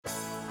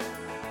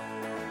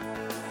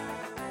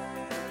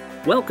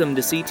Welcome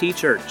to CT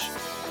Church.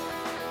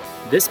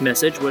 This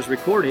message was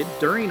recorded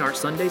during our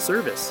Sunday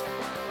service.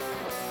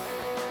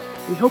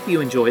 We hope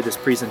you enjoy this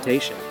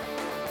presentation.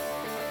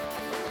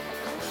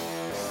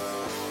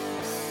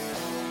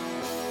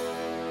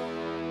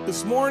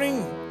 This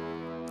morning,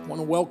 I want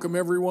to welcome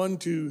everyone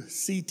to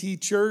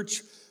CT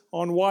Church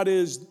on what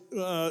is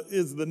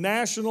the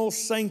National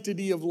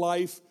Sanctity of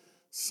Life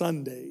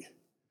Sunday.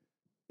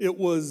 It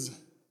was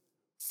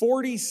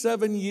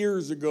 47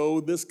 years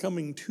ago, this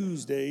coming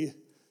Tuesday,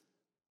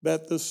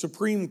 that the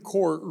Supreme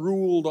Court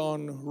ruled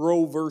on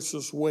Roe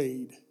versus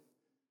Wade,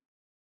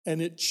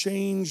 and it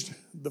changed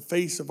the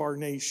face of our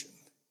nation.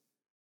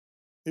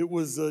 It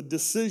was a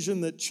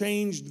decision that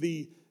changed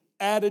the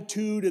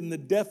attitude and the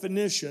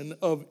definition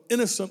of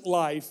innocent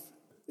life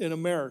in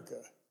America.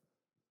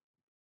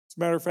 As a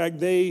matter of fact,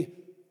 they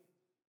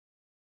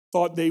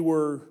thought they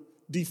were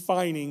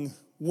defining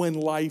when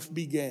life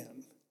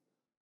began.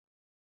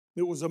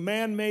 It was a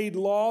man-made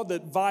law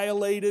that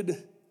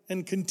violated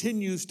and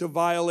continues to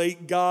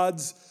violate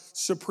God's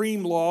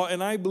supreme law,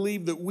 and I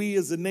believe that we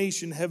as a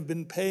nation have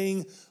been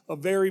paying a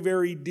very,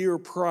 very dear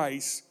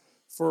price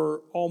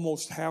for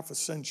almost half a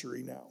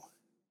century now.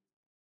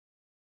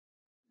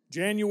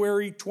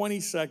 January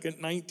 22nd,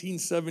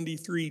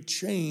 1973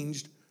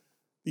 changed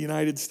the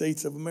United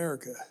States of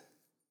America.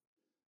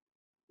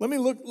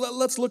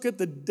 Let's look at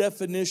the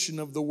definition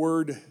of the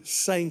word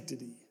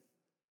sanctity.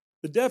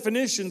 The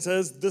definition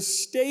says the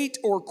state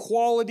or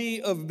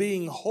quality of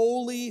being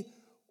holy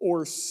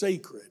or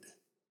sacred.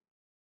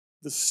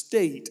 The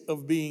state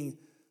of being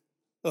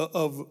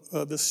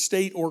the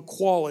state or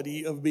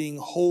quality of being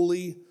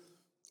holy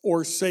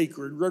or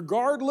sacred.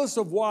 Regardless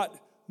of what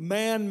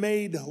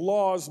man-made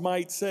laws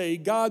might say,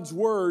 God's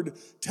word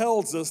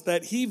tells us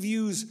that He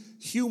views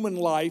human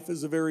life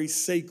as a very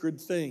sacred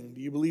thing.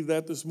 Do you believe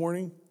that this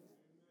morning?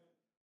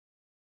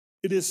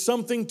 It is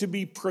something to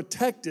be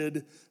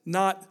protected,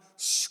 not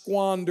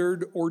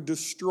squandered or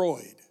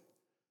destroyed.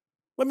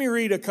 Let me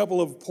read a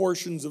couple of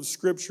portions of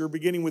Scripture,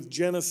 beginning with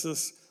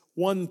Genesis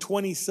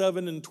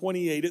 1:27 and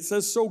 28. It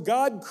says, "So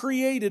God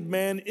created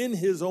man in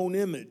His own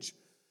image.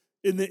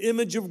 In the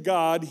image of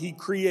God He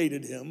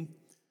created him.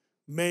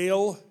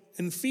 Male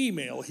and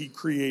female He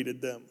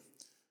created them.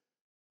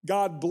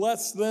 God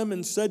blessed them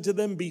and said to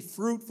them, 'Be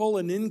fruitful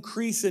and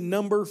increase in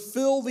number,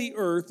 fill the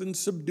earth and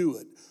subdue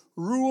it.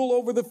 Rule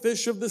over the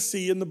fish of the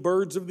sea and the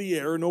birds of the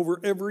air and over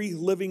every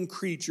living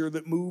creature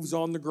that moves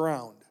on the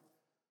ground.'"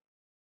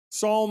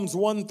 Psalms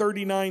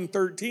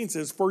 139:13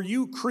 says, "For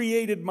you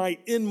created my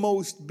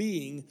inmost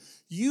being.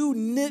 You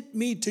knit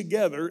me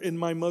together in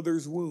my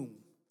mother's womb.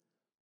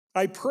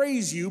 I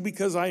praise you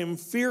because I am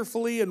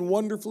fearfully and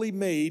wonderfully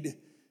made.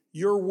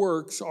 Your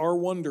works are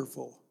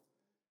wonderful.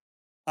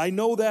 I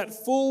know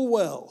that full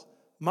well.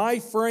 My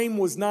frame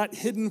was not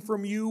hidden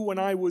from you when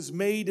I was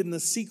made in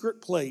the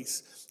secret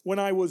place. When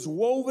I was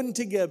woven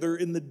together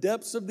in the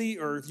depths of the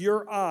earth,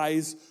 your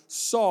eyes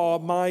saw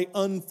my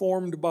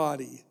unformed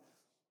body.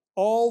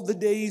 All the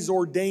days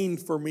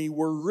ordained for me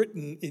were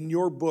written in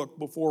your book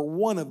before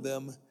one of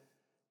them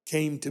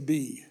came to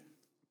be."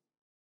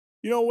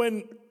 You know,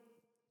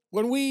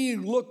 when we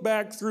look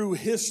back through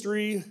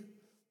history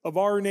of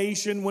our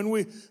nation,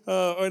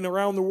 and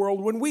around the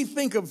world, when we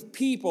think of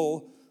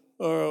people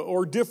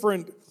or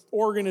different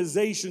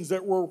organizations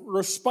that were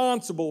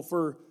responsible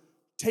for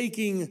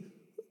taking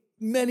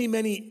many,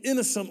 many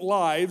innocent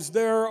lives,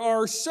 there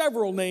are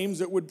several names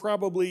that would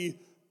probably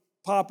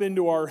pop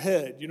into our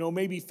head. You know,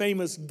 maybe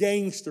famous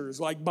gangsters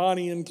like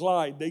Bonnie and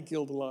Clyde. They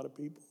killed a lot of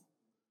people.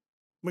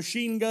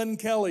 Machine Gun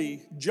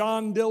Kelly,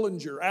 John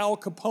Dillinger, Al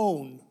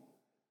Capone.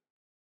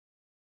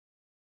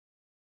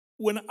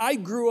 When I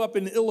grew up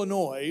in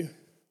Illinois,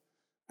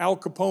 Al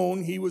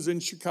Capone, he was in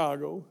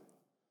Chicago,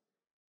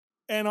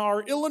 and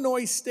our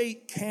Illinois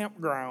state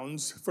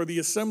campgrounds for the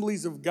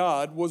Assemblies of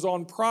God was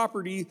on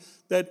property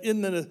that in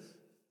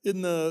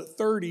the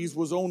 30s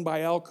was owned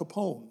by Al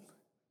Capone.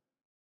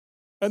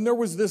 And there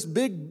was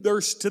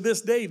there's to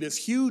this day, this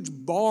huge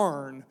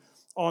barn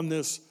on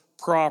this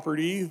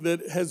property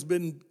that has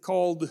been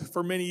called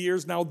for many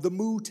years now the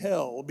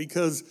Motel,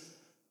 because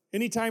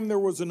anytime there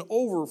was an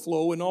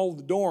overflow in all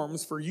the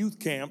dorms for youth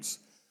camps,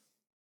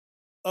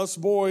 us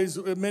boys,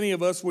 many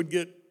of us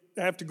would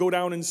have to go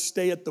down and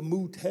stay at the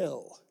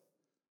Motel.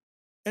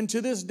 And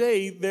to this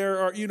day, there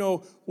are,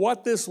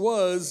 what this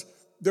was,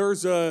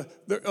 there's a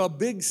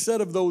big set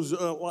of those,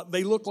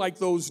 they look like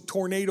those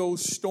tornado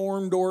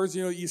storm doors,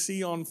 you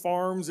see on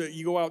farms that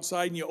you go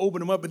outside and you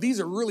open them up, but these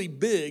are really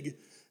big.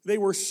 They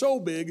were so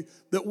big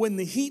that when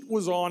the heat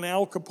was on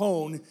Al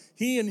Capone,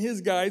 he and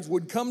his guys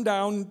would come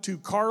down to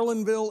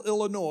Carlinville,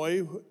 Illinois,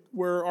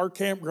 where our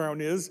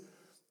campground is,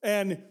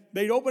 and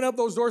they'd open up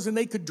those doors and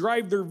they could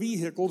drive their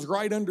vehicles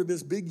right under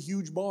this big,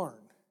 huge barn.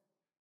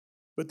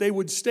 But they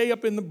would stay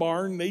up in the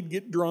barn, they'd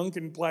get drunk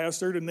and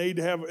plastered, and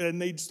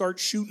they'd start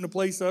shooting the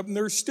place up, and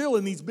there's still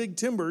in these big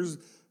timbers,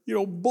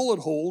 bullet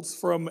holes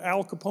from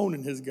Al Capone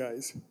and his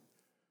guys.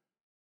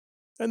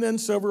 And then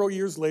several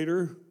years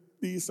later,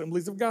 the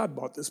Assemblies of God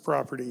bought this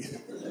property.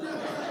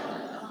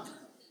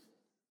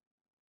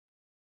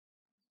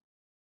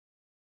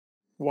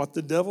 what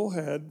the devil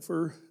had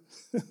for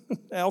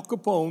Al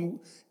Capone,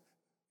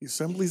 the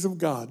Assemblies of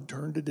God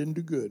turned it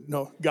into good.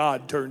 No,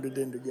 God turned it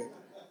into good.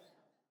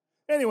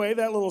 Anyway,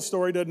 that little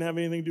story doesn't have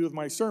anything to do with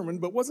my sermon,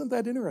 but wasn't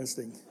that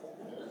interesting?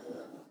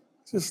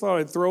 Just thought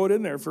I'd throw it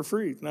in there for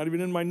free. It's not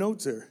even in my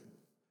notes here.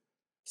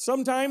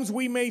 Sometimes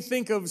we may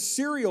think of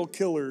serial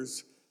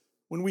killers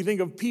when we think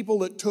of people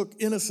that took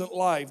innocent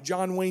life,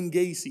 John Wayne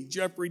Gacy,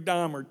 Jeffrey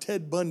Dahmer,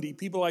 Ted Bundy,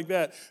 people like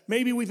that.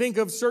 Maybe we think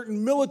of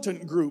certain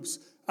militant groups,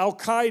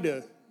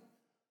 Al-Qaeda,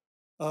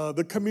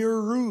 the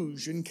Khmer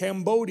Rouge in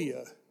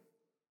Cambodia,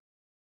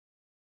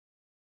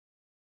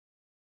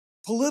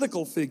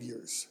 political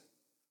figures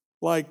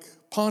like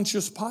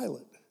Pontius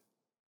Pilate,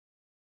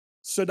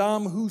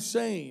 Saddam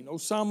Hussein,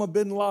 Osama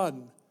bin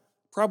Laden.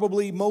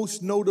 Probably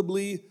most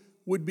notably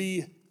would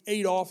be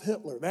Adolf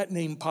Hitler. That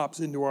name pops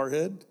into our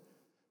head.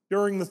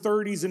 During the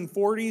 30s and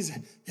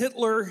 40s,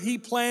 Hitler, he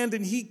planned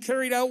and he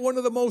carried out one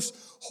of the most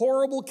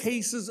horrible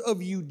cases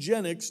of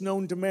eugenics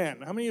known to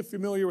man. How many are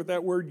familiar with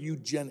that word,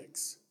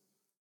 eugenics?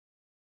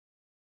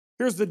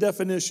 Here's the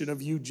definition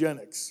of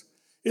eugenics.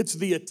 It's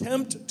the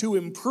attempt to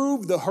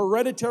improve the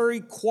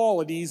hereditary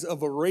qualities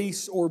of a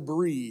race or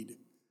breed.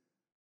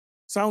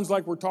 Sounds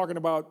like we're talking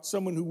about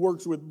someone who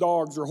works with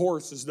dogs or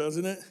horses,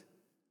 doesn't it?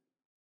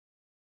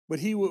 But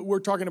we're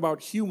talking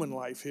about human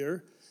life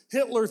here.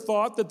 Hitler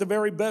thought that the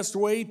very best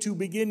way to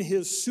begin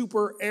his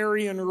super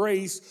Aryan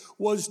race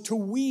was to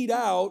weed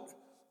out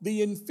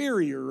the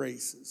inferior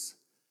races.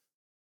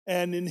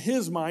 And in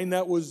his mind,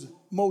 that was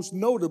most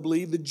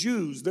notably the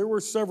Jews. There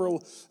were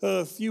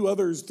few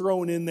others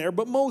thrown in there,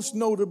 but most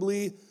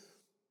notably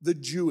the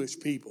Jewish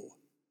people.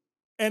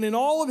 And in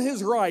all of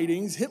his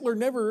writings, Hitler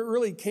never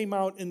really came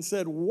out and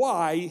said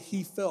why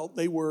he felt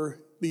they were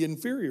the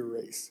inferior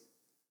race.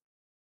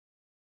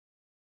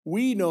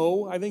 We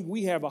know, I think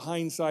we have a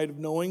hindsight of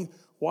knowing,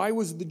 why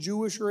was the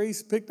Jewish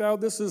race picked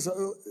out? This is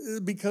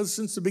because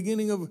since the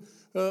beginning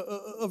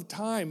of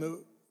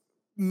time,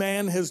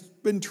 man has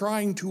been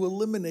trying to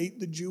eliminate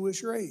the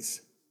Jewish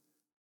race.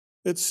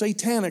 It's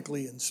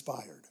satanically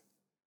inspired.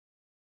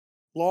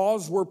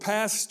 Laws were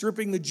passed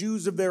stripping the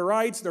Jews of their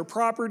rights. Their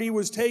property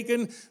was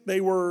taken.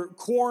 They were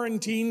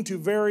quarantined to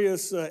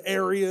various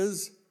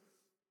areas,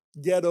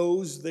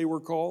 ghettos they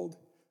were called.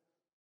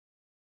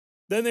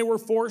 Then they were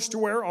forced to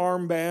wear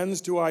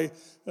armbands to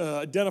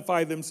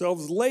identify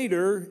themselves.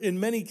 Later, in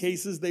many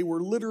cases, they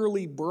were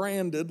literally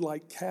branded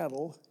like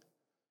cattle.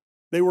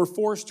 They were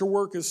forced to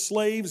work as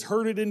slaves,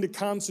 herded into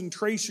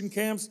concentration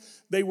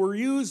camps. They were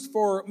used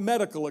for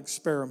medical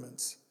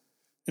experiments.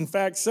 In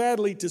fact,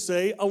 sadly to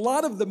say, a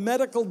lot of the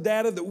medical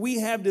data that we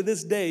have to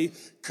this day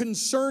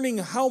concerning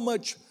how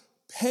much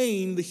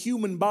pain the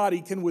human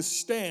body can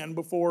withstand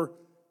before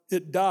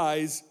it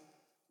dies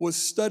was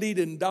studied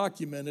and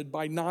documented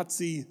by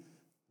Nazi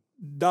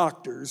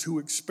doctors who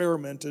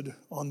experimented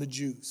on the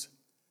Jews.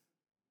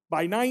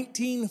 By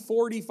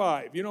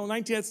 1945,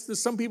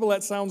 some people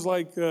that sounds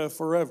like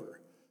forever.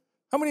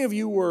 How many of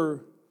you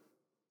were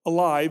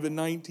alive in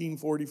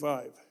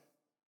 1945?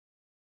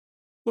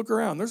 Look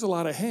around, there's a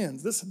lot of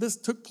hands. This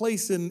took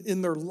place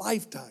in their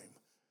lifetime.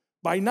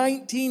 By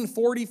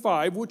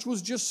 1945, which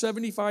was just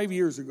 75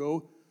 years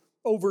ago,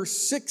 over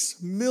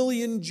 6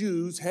 million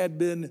Jews had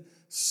been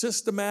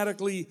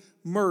systematically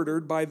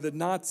murdered by the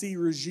Nazi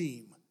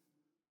regime.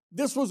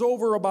 This was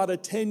over about a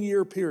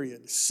 10-year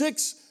period.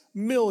 6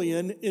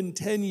 million in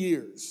 10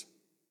 years.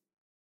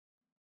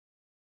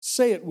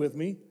 Say it with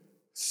me.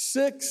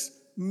 6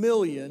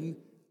 million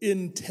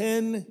in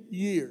 10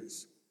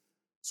 years.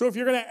 So if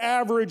you're going to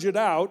average it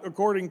out,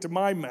 according to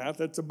my math,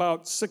 that's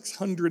about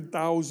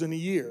 600,000 a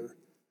year.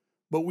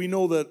 But we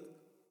know that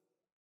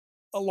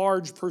a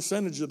large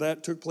percentage of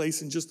that took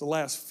place in just the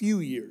last few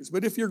years.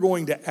 But if you're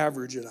going to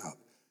average it out,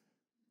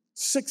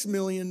 6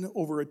 million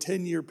over a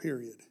 10-year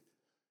period.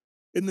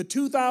 In the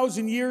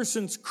 2,000 years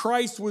since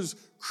Christ was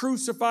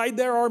crucified,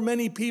 there are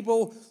many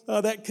people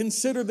that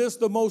consider this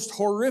the most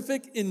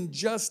horrific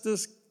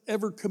injustice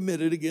ever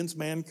committed against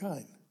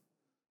mankind.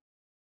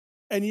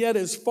 And yet,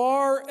 as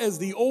far as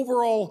the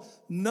overall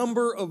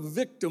number of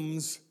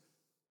victims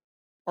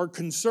are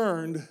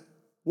concerned,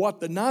 what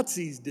the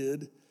Nazis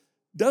did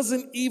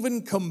doesn't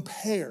even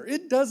compare.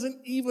 It doesn't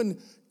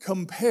even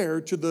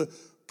compare to the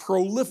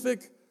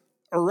prolific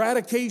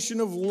eradication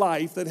of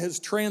life that has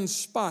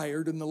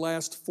transpired in the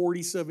last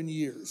 47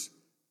 years,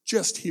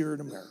 just here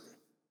in America.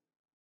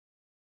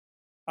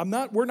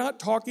 We're not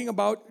talking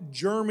about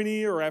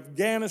Germany or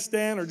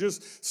Afghanistan or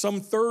just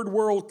some third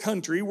world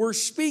country. We're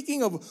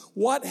speaking of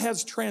what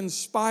has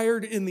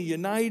transpired in the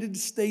United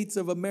States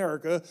of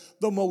America,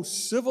 the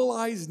most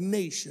civilized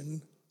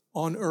nation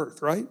on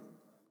earth, right?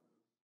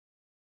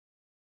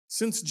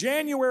 Since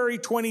January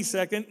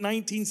 22nd,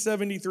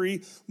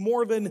 1973,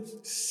 more than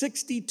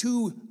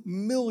 62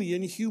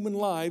 million human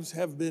lives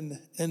have been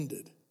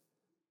ended.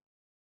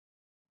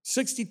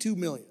 62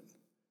 million.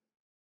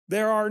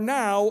 There are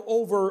now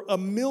over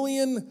 1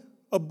 million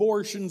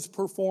abortions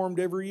performed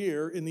every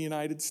year in the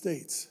United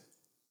States.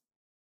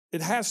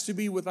 It has to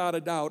be, without a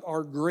doubt,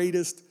 our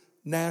greatest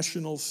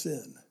national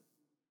sin.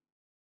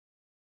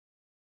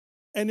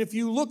 And if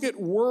you look at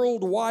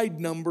worldwide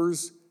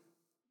numbers,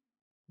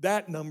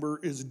 that number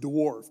is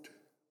dwarfed.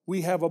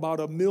 We have about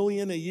 1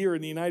 million a year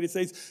in the United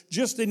States.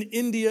 Just in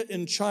India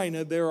and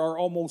China, there are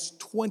almost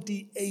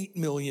 28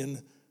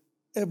 million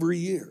every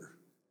year.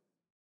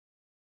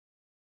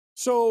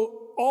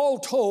 So all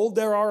told,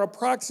 there are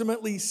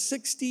approximately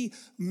 60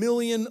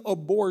 million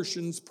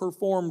abortions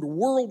performed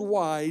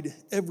worldwide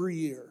every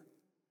year.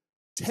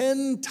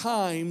 10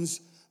 times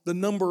the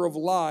number of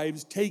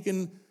lives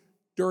taken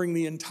during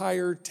the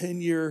entire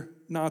 10-year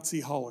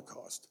Nazi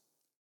Holocaust.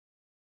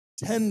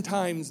 10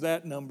 times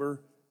that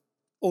number,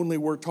 only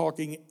we're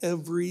talking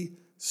every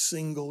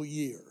single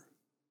year.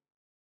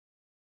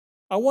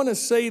 I want to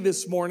say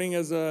this morning,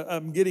 as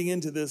I'm getting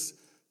into this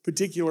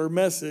particular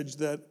message,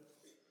 that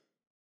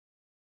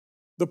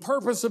the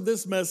purpose of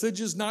this message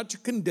is not to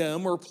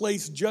condemn or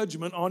place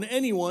judgment on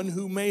anyone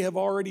who may have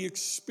already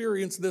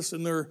experienced this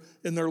in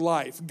their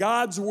life.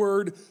 God's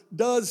word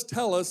does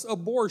tell us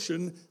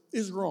abortion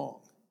is wrong.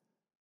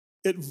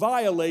 It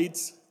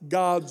violates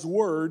God's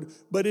word,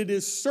 but it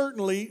is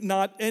certainly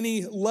not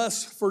any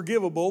less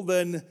forgivable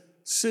than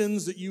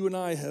sins that you and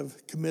I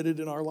have committed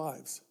in our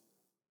lives.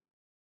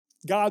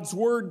 God's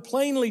word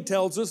plainly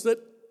tells us that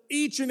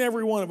each and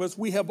every one of us,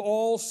 we have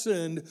all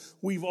sinned.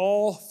 We've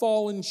all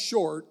fallen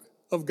short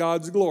of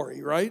God's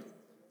glory, right?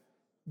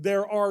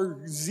 There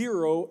are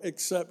 0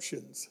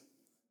 exceptions.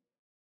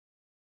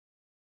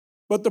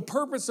 But the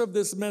purpose of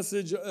this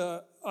message,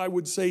 I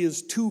would say,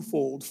 is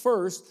twofold.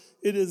 First,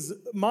 it is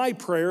my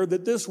prayer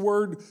that this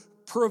word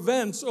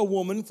prevents a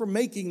woman from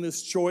making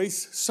this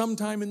choice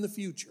sometime in the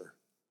future.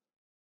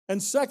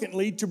 And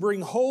secondly, to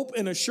bring hope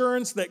and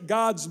assurance that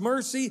God's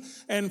mercy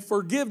and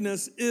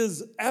forgiveness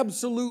is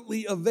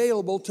absolutely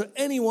available to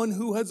anyone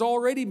who has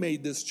already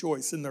made this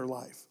choice in their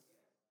life.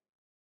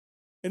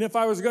 And if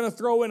I was going to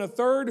throw in a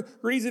third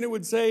reason, it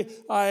would say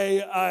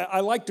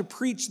I like to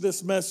preach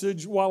this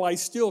message while I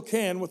still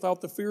can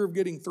without the fear of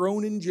getting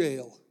thrown in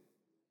jail.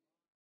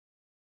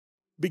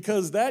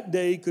 Because that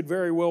day could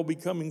very well be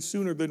coming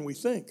sooner than we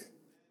think.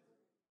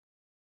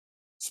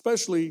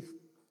 Especially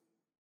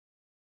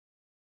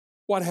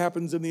what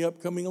happens in the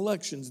upcoming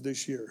elections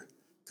this year.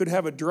 Could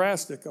have a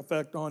drastic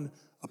effect on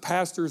a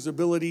pastor's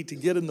ability to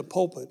get in the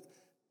pulpit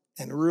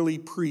and really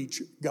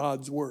preach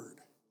God's word.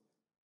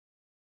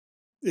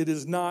 It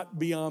is not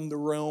beyond the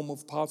realm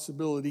of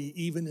possibility,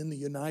 even in the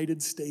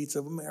United States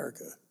of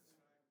America.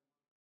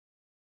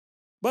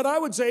 But I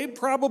would say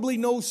probably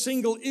no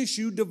single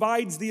issue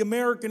divides the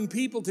American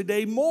people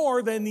today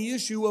more than the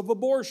issue of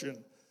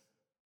abortion.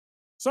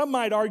 Some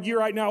might argue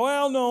right now,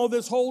 well, no,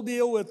 this whole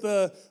deal with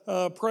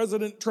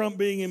President Trump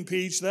being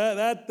impeached,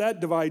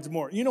 that divides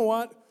more. You know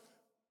what?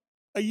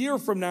 A year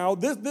from now,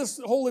 this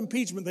whole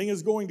impeachment thing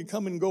is going to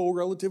come and go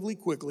relatively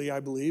quickly, I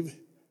believe.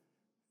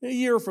 A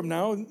year from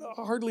now,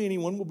 hardly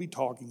anyone will be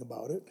talking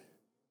about it.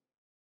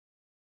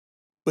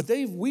 But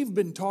we've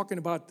been talking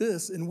about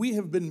this, and we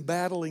have been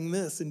battling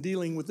this and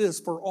dealing with this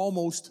for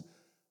almost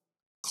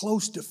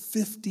close to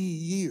 50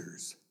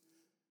 years.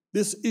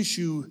 This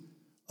issue,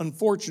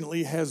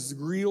 unfortunately, has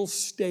real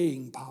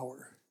staying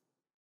power.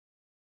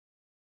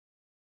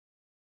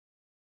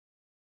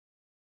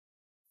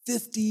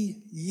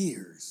 50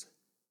 years.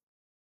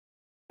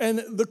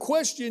 And the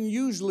question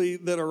usually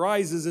that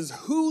arises is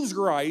whose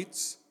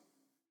rights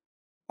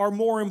are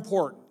more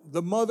important,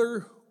 the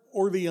mother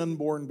or the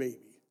unborn baby?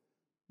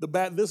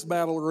 This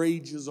battle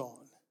rages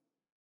on.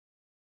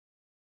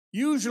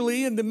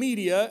 Usually in the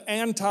media,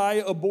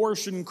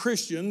 anti-abortion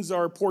Christians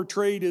are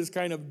portrayed as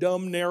kind of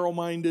dumb,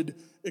 narrow-minded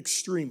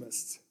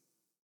extremists.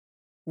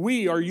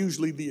 We are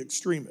usually the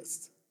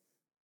extremists.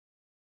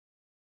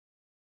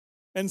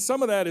 And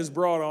some of that is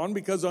brought on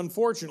because,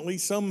 unfortunately,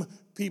 some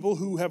people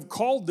who have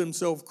called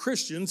themselves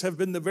Christians have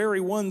been the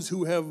very ones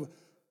who have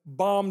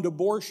bombed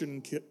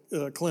abortion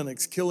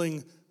clinics,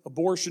 killing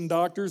abortion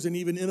doctors and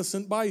even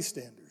innocent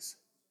bystanders.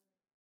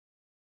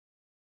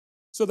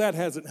 So that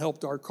hasn't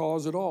helped our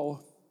cause at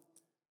all.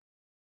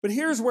 But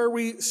here's where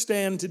we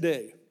stand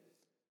today.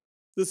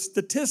 The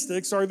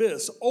statistics are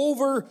this.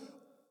 Over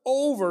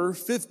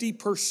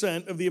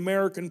 50% of the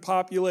American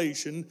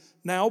population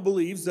now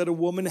believes that a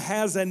woman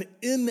has an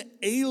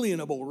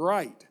inalienable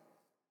right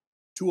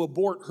to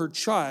abort her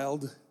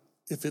child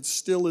if it's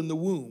still in the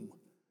womb.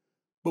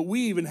 But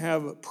we even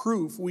have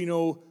proof. We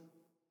know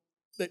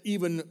that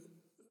even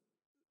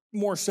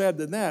more sad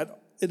than that,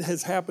 it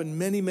has happened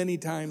many, many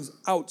times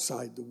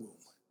outside the womb.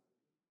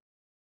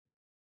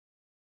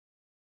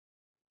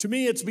 To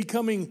me, it's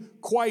becoming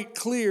quite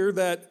clear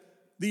that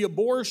the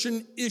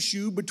abortion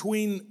issue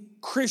between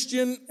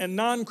Christian and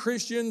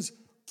non-Christians,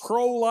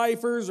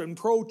 pro-lifers and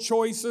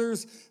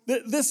pro-choicers,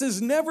 this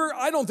is never,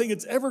 I don't think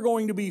it's ever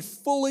going to be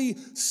fully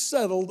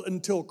settled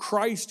until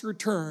Christ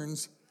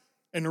returns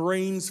and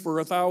reigns for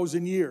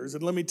 1,000 years.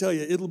 And let me tell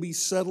you, it'll be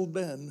settled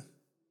then.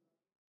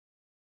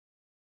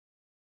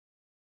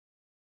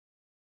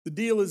 The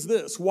deal is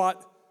this,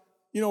 what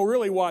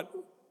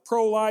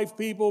pro-life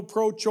people,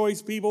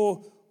 pro-choice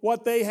people,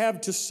 what they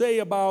have to say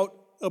about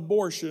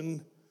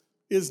abortion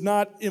is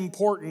not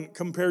important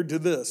compared to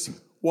this.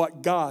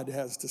 what God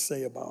has to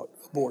say about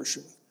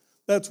abortion.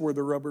 That's where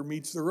the rubber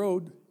meets the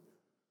road.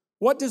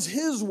 What does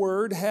His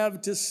Word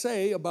have to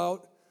say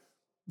about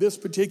this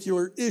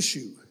particular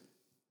issue?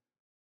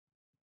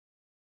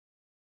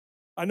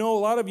 I know a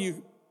lot of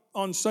you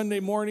on Sunday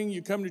morning,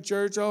 you come to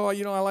church, I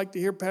like to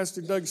hear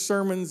Pastor Doug's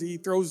sermons. He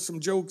throws some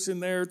jokes in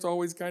there. It's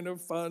always kind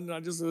of fun.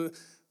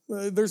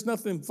 There's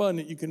nothing fun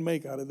that you can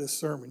make out of this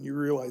sermon. You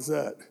realize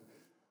that.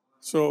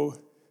 So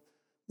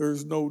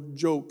there's no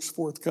jokes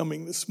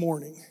forthcoming this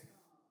morning.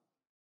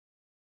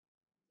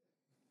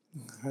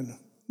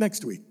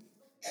 Next week.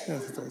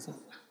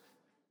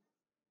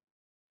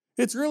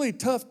 It's really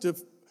tough to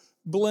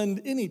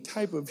blend any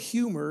type of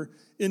humor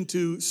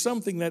into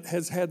something that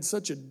has had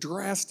such a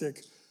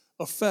drastic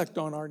effect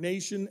on our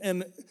nation.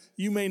 And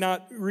you may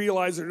not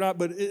realize it or not,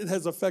 but it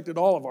has affected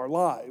all of our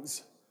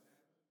lives.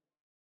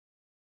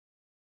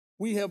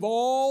 We have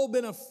all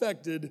been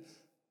affected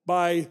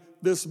by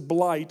this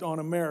blight on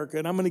America.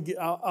 And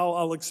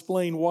I'll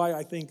explain why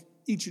I think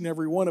each and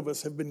every one of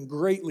us have been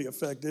greatly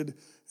affected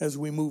as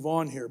we move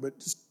on here. But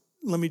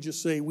let me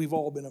just say we've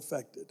all been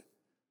affected.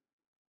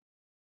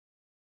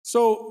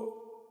 So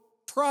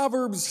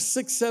Proverbs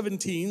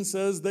 6:17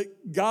 says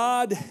that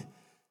God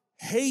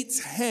hates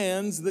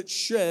hands that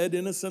shed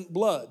innocent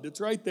blood. It's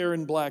right there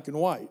in black and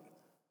white.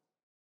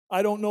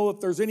 I don't know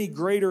if there's any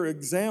greater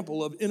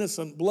example of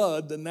innocent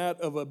blood than that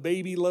of a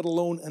baby, let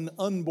alone an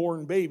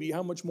unborn baby.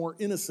 How much more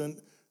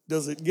innocent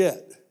does it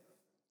get?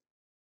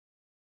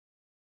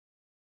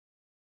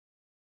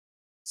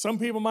 Some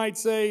people might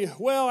say,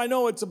 well, I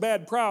know it's a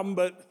bad problem,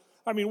 but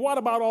what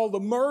about all the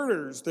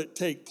murders that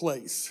take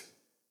place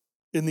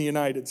in the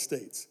United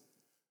States?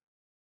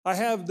 I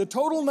have the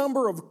total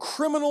number of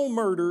criminal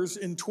murders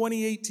in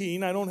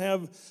 2018. I don't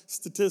have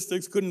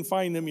statistics, couldn't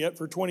find them yet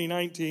for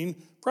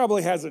 2019.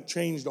 Probably hasn't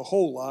changed a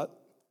whole lot.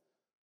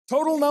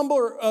 Total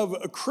number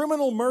of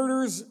criminal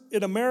murders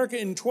in America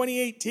in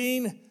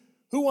 2018.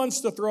 Who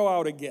wants to throw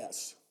out a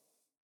guess?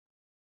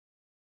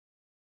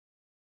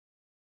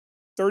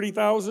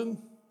 30,000?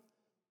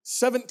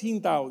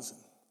 17,000.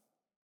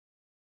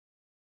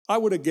 I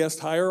would have guessed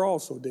higher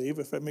also, Dave,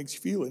 if that makes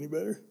you feel any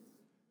better.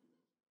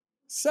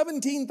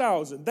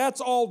 17,000.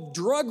 That's all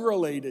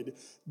drug-related,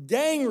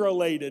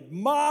 gang-related,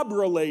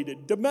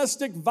 mob-related,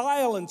 domestic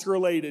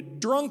violence-related,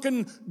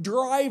 drunken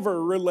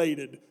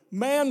driver-related,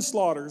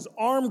 manslaughters,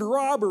 armed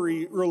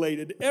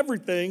robbery-related,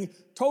 everything.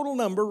 Total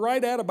number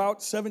right at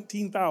about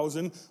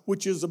 17,000,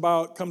 which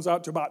comes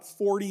out to about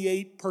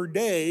 48 per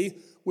day,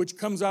 which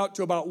comes out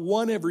to about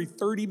one every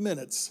 30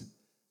 minutes.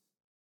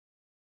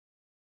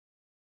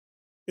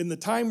 In the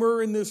time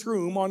we're in this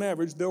room, on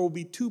average, there will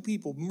be 2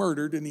 people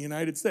murdered in the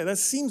United States. That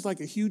seems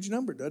like a huge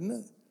number, doesn't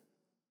it?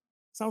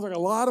 Sounds like a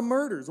lot of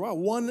murders. Wow,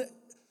 one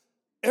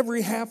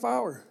every half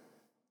hour.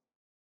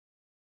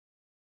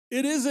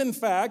 It is, in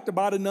fact,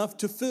 about enough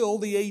to fill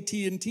the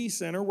AT&T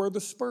Center where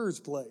the Spurs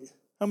play.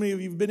 How many of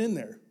you have been in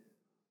there?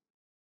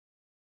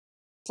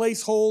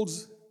 Place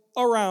holds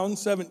around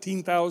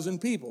 17,000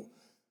 people.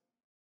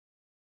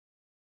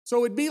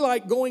 So it'd be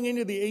like going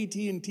into the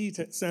AT&T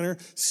Center,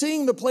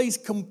 seeing the place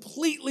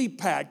completely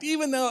packed,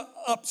 even the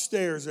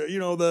upstairs,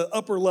 the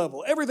upper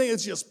level, everything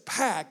is just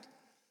packed.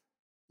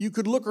 You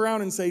could look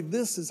around and say,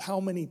 this is how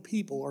many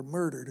people are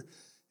murdered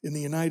in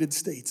the United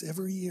States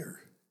every year.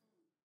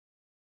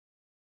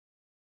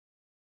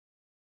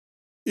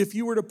 If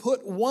you were to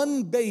put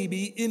one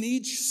baby in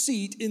each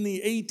seat in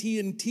the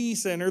AT&T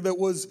Center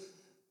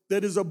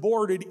that is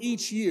aborted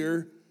each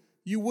year,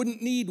 you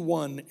wouldn't need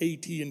one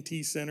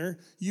AT&T Center.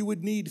 You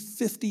would need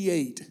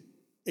 58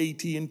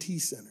 AT&T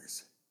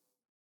Centers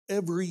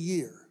every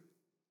year.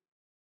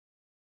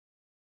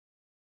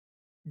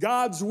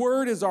 God's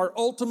Word is our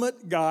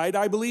ultimate guide.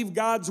 I believe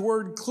God's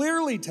Word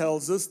clearly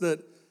tells us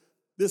that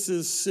this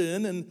is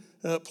sin, and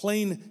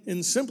plain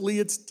and simply,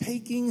 it's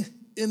taking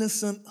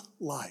innocent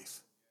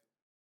life.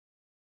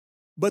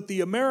 But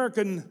the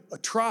American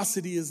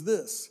atrocity is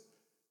this: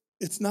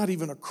 it's not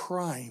even a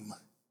crime.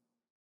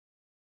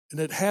 And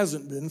it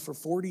hasn't been for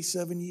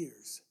 47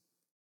 years.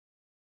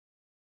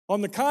 On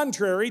the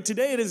contrary,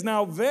 today it is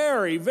now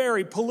very,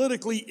 very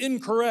politically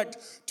incorrect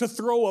to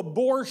throw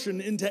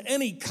abortion into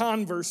any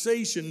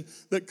conversation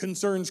that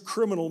concerns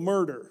criminal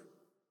murder.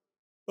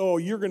 Oh,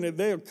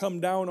 they'll come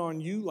down on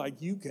you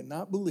like you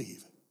cannot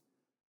believe.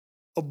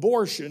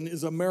 Abortion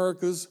is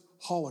America's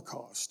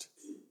Holocaust.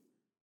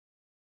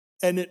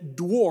 And it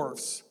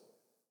dwarfs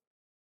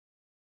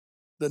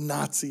the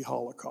Nazi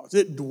Holocaust.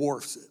 It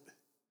dwarfs it.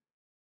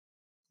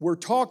 We're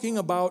talking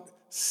about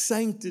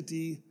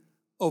sanctity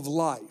of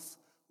life,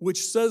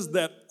 which says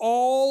that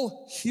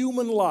all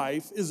human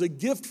life is a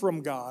gift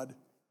from God,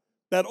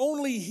 that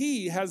only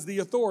He has the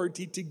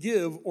authority to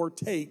give or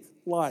take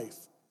life.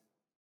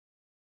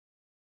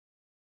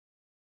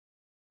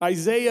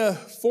 Isaiah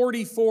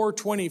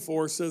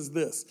 44:24 says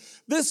this: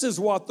 "This is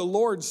what the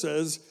Lord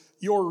says,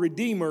 your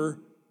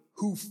Redeemer,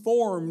 who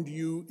formed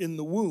you in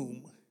the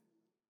womb."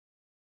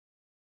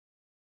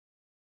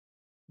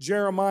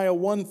 Jeremiah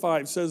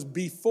 1:5 says,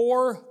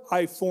 "Before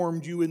I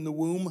formed you in the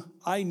womb,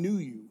 I knew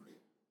you."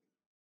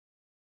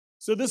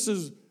 So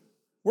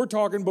we're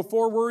talking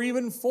before we're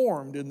even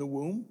formed in the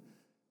womb.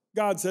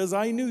 God says,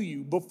 I knew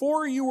you.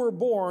 Before you were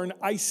born,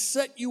 I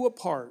set you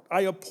apart.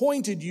 I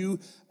appointed you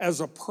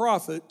as a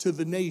prophet to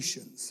the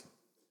nations.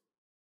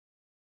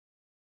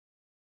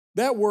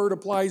 That word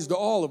applies to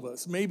all of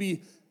us.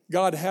 Maybe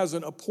God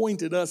hasn't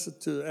appointed us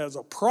as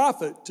a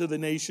prophet to the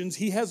nations.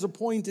 He has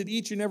appointed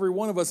each and every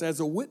one of us as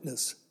a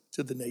witness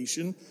to the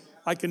nation.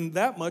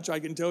 That much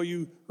I can tell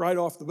you right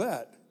off the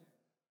bat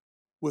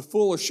with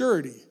full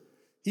assurity.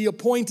 He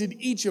appointed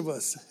each of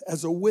us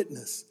as a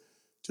witness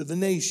to the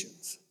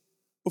nations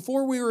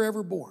before we were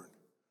ever born.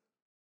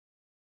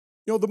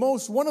 You know,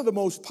 one of the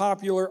most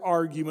popular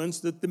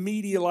arguments that the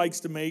media likes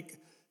to make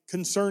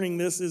concerning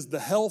this is the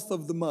health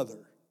of the mother.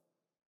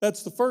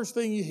 That's the first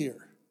thing you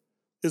hear,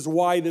 is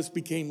why this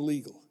became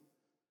legal.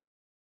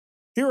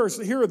 Here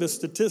are the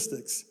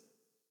statistics.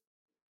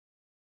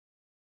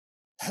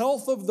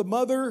 Health of the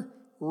mother,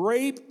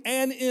 rape,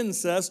 and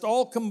incest,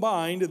 all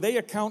combined, they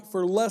account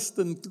for less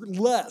than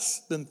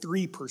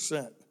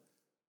 3%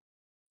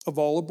 of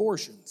all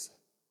abortions.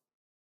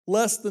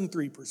 Less than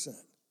 3%.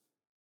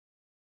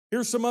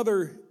 Here's some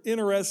other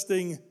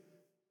interesting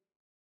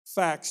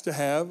facts to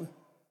have,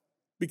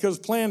 because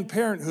Planned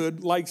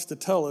Parenthood likes to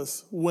tell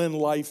us when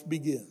life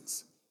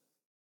begins.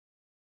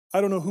 I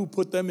don't know who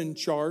put them in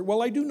charge.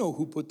 Well, I do know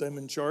who put them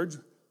in charge.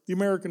 The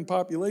American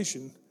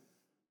population.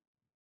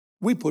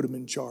 We put them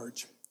in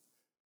charge.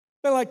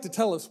 They like to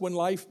tell us when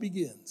life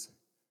begins.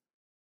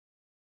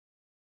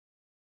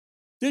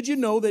 Did you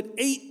know that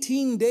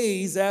 18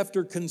 days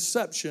after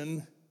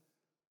conception,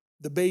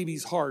 the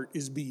baby's heart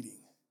is beating?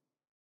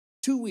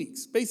 2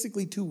 weeks,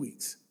 basically 2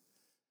 weeks.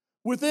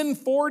 Within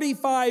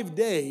 45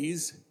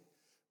 days,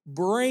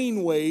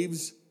 brain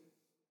waves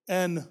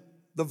and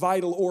the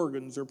vital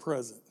organs are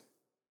present.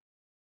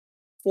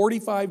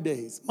 45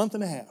 days, month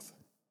and a half.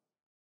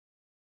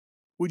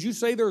 Would you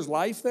say there's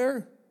life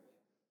there?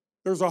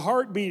 There's a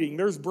heart beating,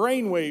 there's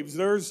brain waves,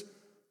 there's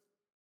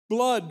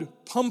blood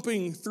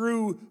pumping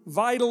through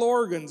vital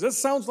organs. This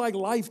sounds like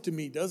life to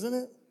me, doesn't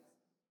it?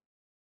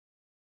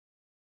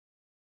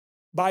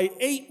 By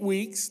 8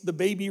 weeks, the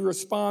baby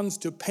responds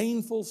to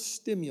painful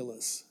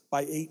stimulus.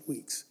 By 8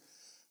 weeks.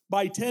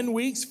 By 10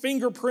 weeks,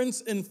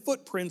 fingerprints and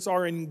footprints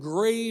are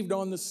engraved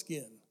on the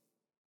skin.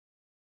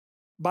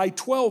 By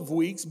 12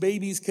 weeks,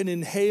 babies can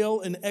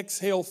inhale and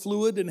exhale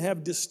fluid and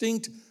have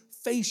distinct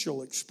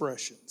facial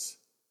expressions.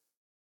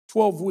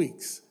 12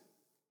 weeks.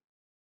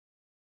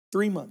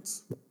 3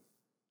 months.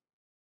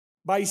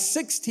 By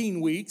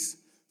 16 weeks,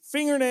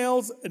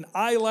 fingernails and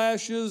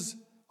eyelashes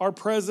are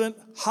present,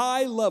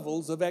 high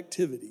levels of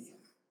activity.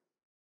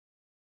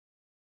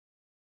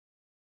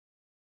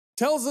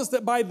 Tells us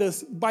that by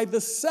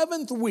the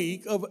seventh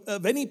week of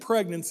any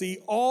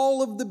pregnancy,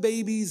 all of the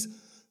baby's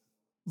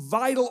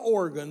vital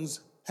organs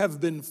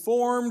have been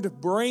formed,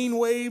 brain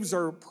waves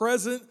are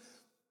present.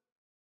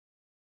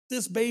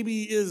 This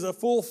baby is a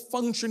full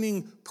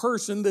functioning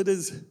person that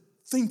is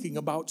thinking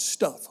about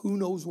stuff, who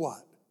knows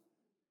what.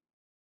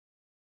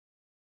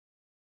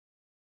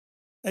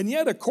 And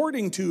yet,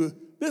 according to,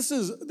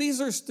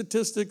 these are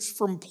statistics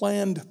from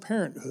Planned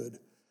Parenthood.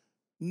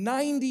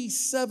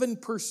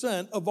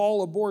 97% of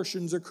all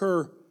abortions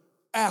occur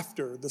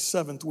after the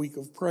 7th week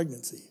of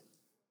pregnancy.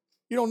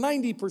 You know,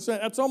 90%,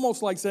 that's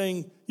almost like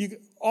saying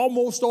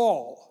almost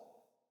all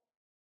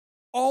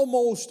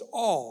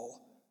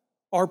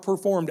are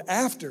performed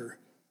after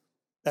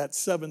that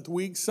 7th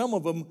week. Some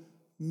of them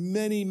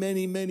many,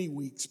 many, many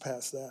weeks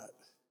past that.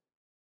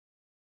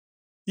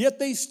 Yet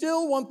they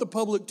still want the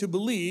public to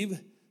believe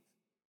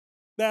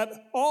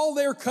that all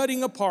they're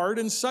cutting apart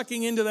and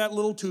sucking into that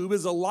little tube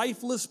is a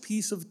lifeless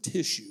piece of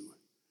tissue.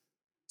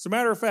 As a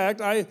matter of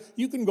fact,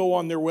 you can go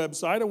on their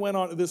website. I went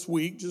on this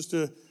week just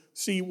to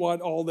see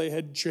what all they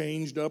had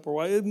changed up or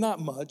what. Not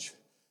much.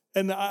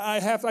 And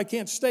I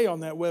can't stay on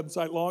that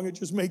website long. It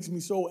just makes me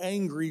so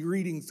angry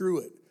reading through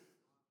it.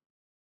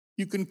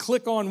 You can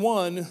click on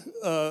one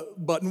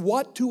button,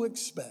 what to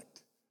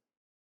expect.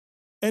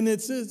 And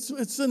it's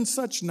in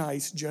such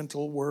nice,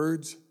 gentle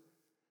words.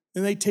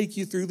 And they take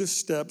you through the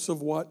steps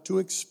of what to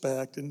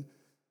expect. And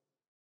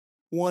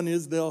one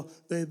is they'll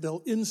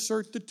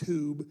insert the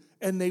tube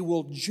and they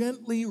will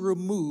gently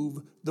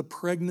remove the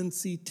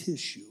pregnancy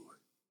tissue.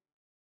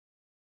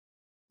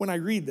 When I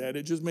read that,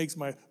 it just makes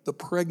the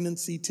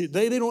pregnancy tissue.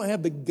 They don't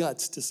have the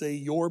guts to say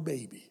your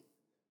baby.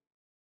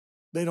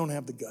 They don't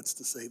have the guts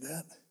to say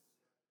that.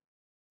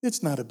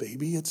 It's not a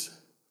baby, it's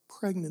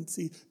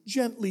pregnancy.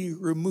 Gently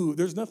removed.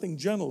 There's nothing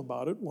gentle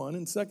about it, one.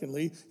 And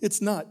secondly,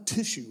 it's not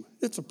tissue,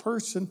 it's a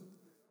person.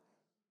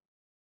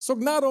 So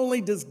not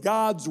only does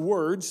God's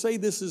word say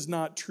this is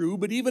not true,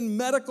 but even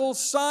medical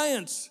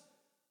science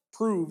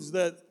proves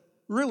that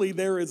really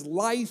there is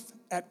life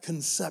at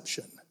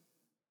conception.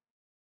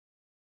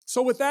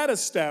 So with that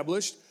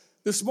established,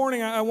 this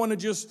morning I want to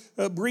just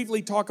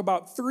briefly talk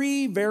about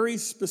 3 very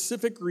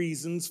specific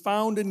reasons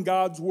found in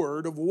God's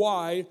word of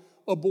why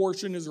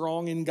abortion is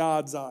wrong in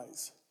God's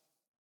eyes.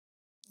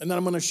 And then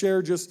I'm going to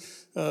share just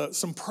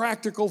some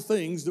practical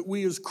things that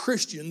we as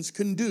Christians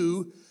can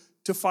do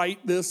to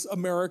fight this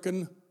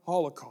American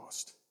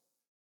Holocaust.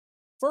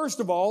 First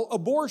of all,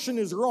 abortion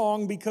is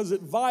wrong because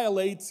it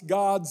violates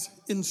God's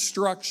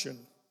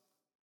instruction.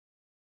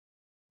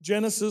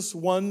 Genesis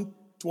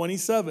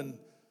 1:27.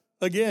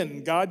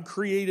 Again, God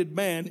created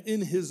man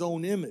in his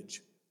own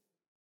image.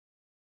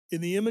 In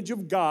the image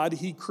of God,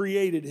 he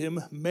created him,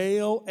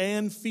 male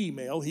and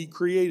female, he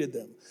created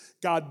them.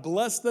 God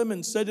blessed them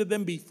and said to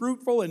them, be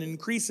fruitful and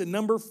increase in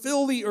number,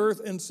 fill the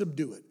earth and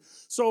subdue it.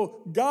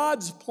 So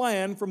God's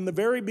plan from the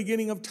very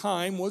beginning of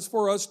time was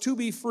for us to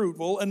be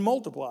fruitful and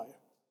multiply.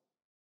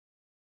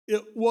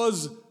 It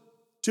was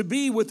to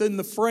be within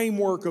the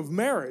framework of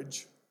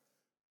marriage,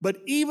 but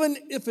even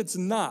if it's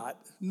not,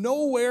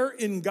 nowhere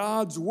in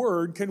God's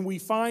word can we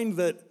find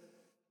that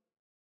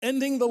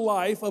ending the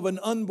life of an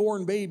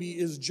unborn baby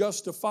is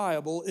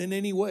justifiable in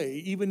any way,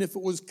 even if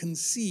it was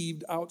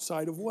conceived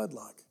outside of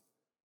wedlock.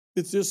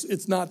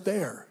 It's not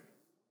there.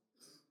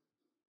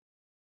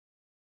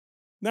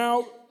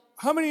 Now,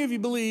 how many of you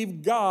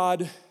believe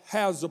God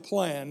has a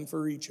plan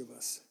for each of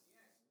us?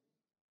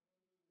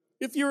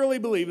 If you really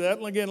believe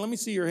that, again, let me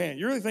see your hand.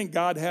 You really think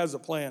God has a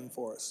plan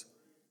for us?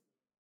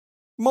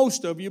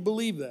 Most of you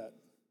believe that.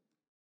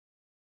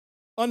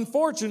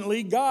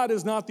 Unfortunately, God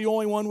is not the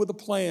only one with a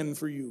plan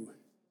for you.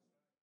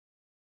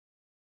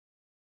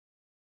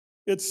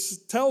 It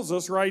tells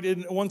us, right,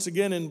 once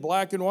again in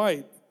black and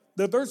white,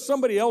 that there's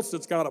somebody else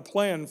that's got a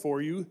plan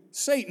for you.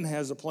 Satan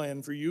has a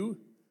plan for you.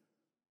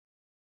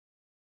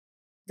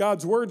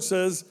 God's word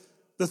says,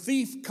 the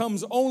thief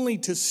comes only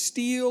to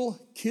steal,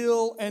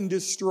 kill, and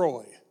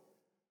destroy.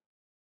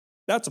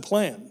 That's a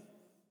plan.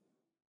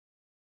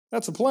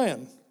 That's a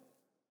plan.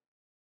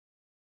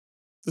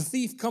 The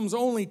thief comes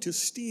only to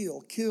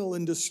steal, kill,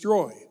 and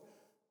destroy.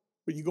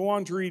 But you go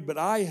on to read, but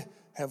I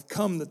have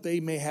come that they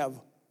may have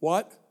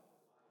what?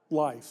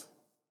 Life.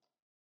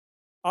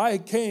 I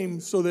came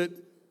so that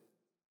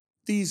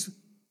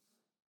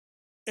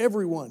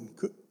everyone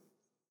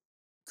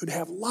could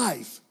have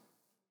life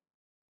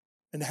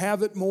and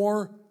have it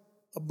more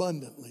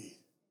abundantly.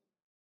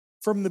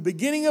 From the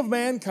beginning of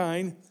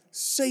mankind,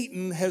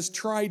 Satan has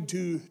tried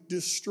to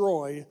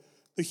destroy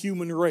the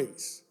human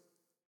race.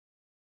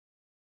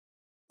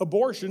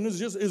 Abortion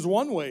is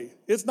one way.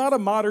 It's not a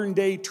modern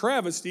day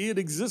travesty. It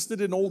existed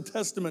in Old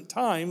Testament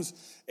times.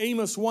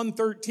 Amos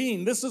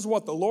 1:13, this is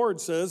what the Lord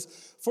says,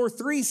 for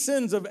 3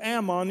 sins of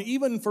Ammon,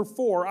 even for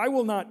 4, I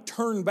will not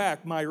turn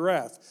back my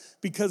wrath,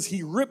 because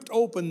he ripped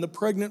open the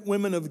pregnant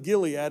women of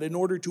Gilead in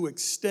order to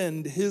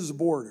extend his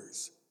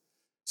borders.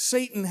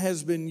 Satan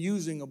has been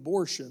using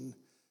abortion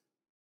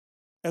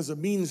as a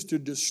means to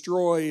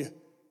destroy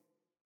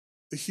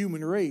the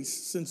human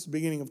race since the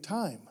beginning of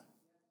time.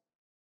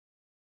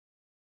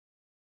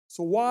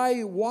 So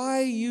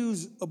why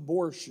use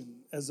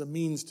abortion as a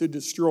means to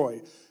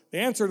destroy? The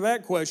answer to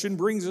that question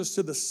brings us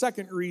to the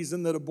second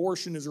reason that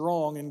abortion is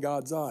wrong in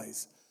God's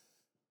eyes.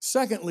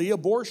 Secondly,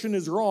 abortion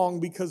is wrong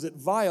because it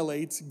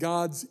violates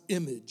God's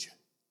image.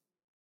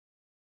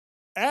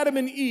 Adam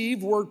and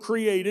Eve were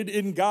created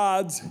in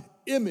God's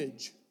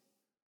image.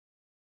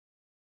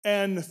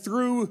 And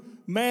through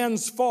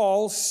man's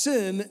fall,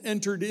 sin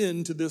entered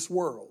into this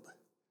world.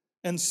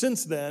 And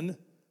since then,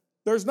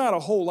 there's not a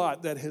whole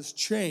lot that has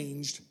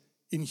changed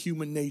in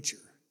human nature.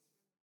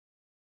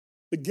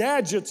 The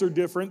gadgets are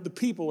different, the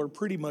people are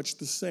pretty much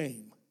the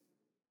same.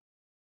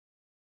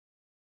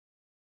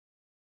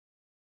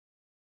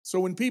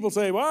 So when people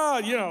say,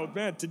 well,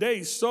 man,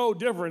 today's so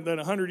different than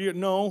 100 years,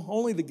 no,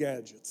 only the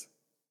gadgets.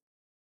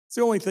 It's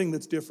the only thing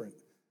that's different.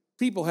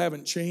 People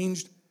haven't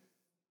changed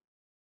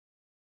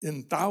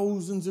in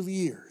thousands of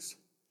years.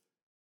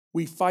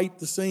 We fight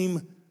the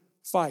same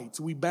fights.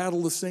 We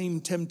battle the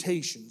same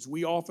temptations.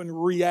 We often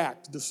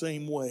react the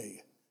same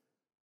way.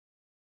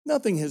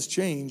 Nothing has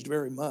changed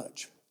very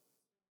much.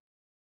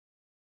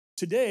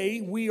 Today,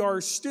 we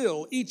are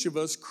still, each of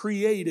us,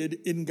 created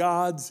in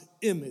God's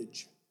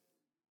image.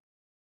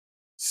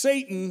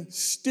 Satan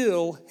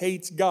still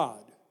hates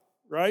God,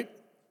 right?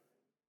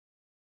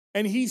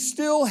 And he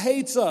still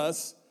hates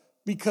us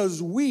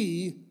because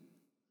we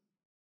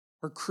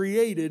are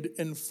created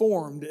and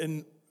formed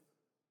and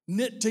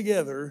knit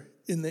together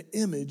in the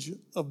image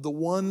of the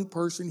one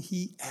person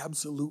he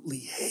absolutely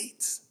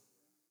hates.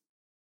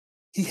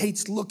 He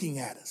hates looking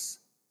at us.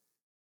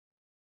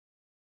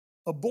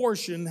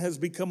 Abortion has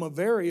become a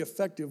very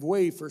effective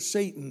way for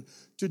Satan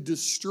to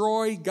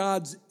destroy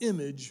God's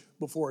image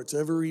before it's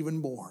ever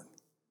even born.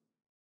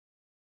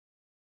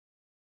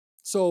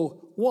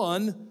 So,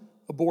 one,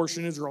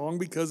 abortion is wrong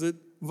because it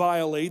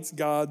violates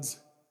God's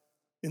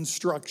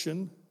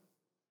instruction.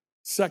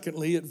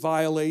 Secondly, it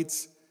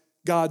violates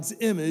God's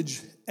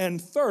image.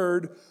 And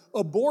third,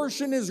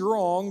 abortion is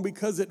wrong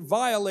because it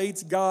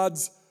violates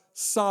God's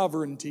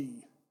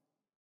sovereignty.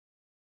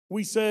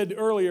 We said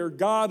earlier,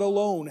 God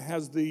alone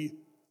has the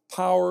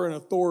power and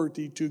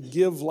authority to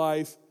give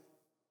life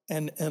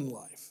and end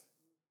life.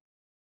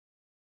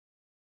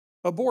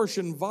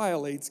 Abortion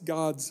violates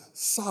God's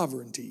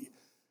sovereignty.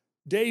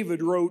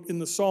 David wrote in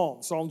the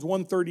Psalms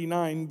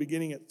 139,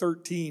 beginning at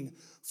 13,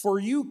 "For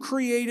you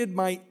created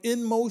my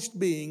inmost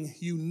being,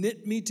 you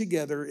knit me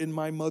together in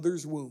my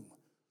mother's womb.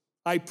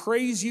 I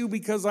praise you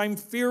because I'm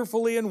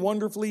fearfully and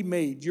wonderfully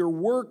made. Your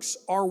works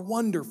are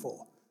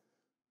wonderful.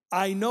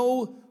 I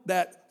know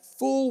that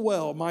full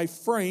well my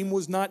frame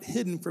was not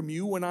hidden from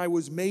you when I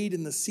was made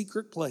in the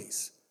secret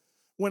place.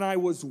 When I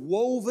was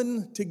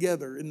woven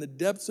together in the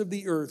depths of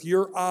the earth,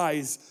 your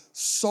eyes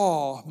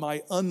saw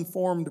my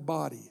unformed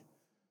body.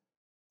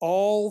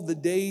 All the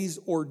days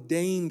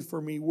ordained for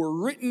me were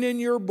written in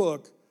your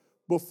book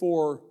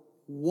before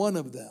one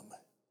of them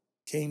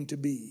came to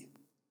be."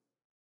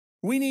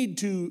 We need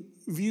to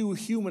view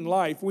human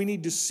life. We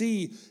need to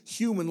see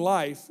human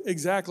life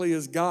exactly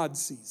as God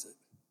sees it.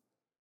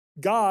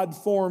 God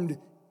formed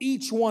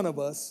each one of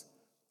us,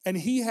 and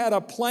He had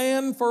a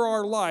plan for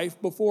our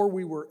life before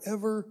we were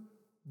ever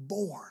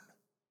born.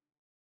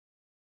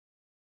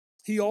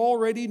 He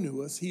already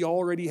knew us. He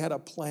already had a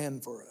plan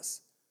for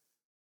us.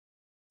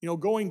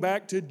 Going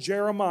back to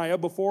Jeremiah,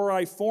 "Before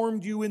I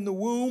formed you in the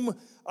womb,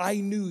 I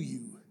knew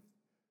you.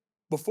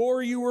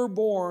 Before you were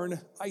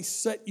born, I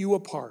set you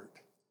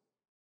apart."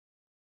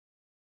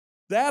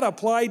 That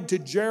applied to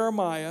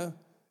Jeremiah,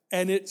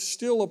 and it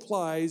still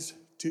applies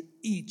to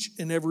each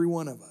and every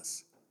one of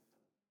us.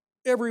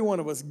 Every one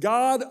of us.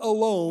 God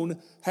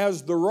alone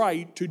has the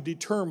right to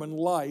determine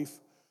life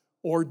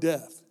or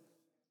death.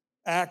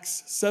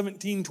 Acts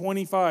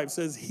 17:25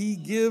 says, "He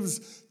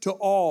gives to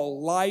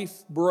all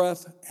life,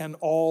 breath, and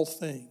all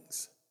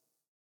things."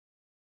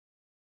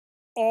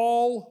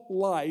 All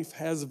life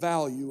has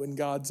value in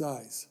God's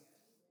eyes.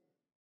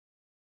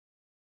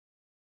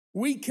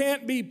 We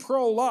can't be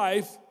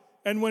pro-life,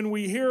 and when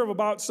we hear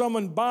about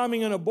someone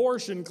bombing an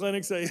abortion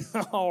clinic, say,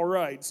 "All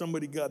right,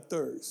 somebody got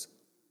theirs."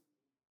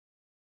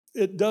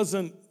 They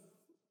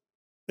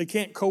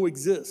can't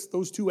coexist.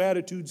 Those two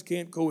attitudes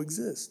can't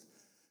coexist.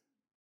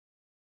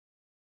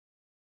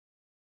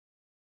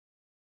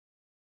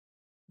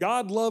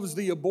 God loves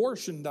the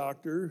abortion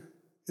doctor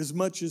as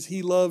much as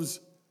He loves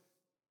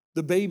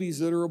the babies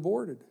that are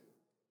aborted.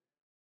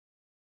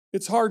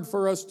 It's hard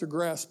for us to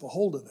grasp a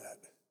hold of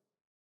that,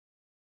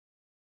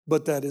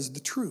 but that is the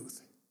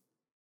truth.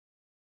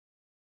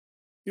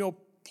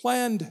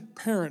 Planned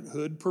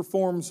Parenthood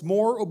performs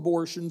more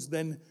abortions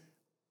than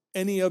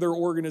any other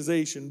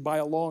organization by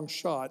a long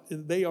shot.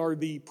 They are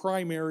the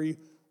primary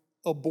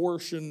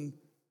abortion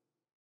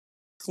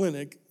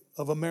clinic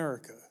of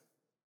America.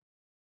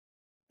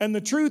 And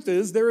the truth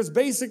is, there is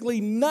basically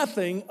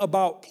nothing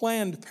about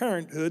Planned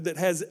Parenthood that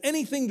has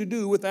anything to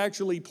do with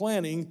actually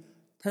planning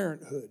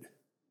parenthood.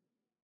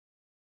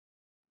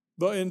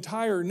 The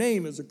entire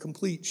name is a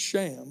complete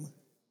sham.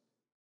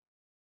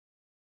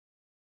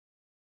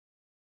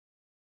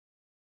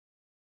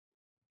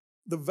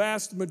 The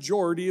vast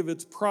majority of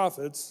its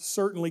profits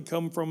certainly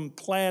come from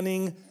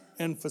planning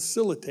and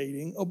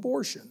facilitating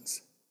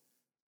abortions.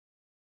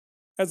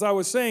 As I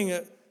was saying,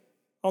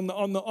 on the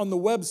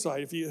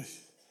website, if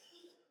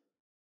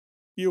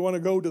you want to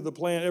go to the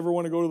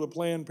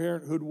Planned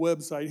Parenthood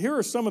website, here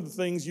are some of the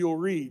things you'll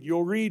read.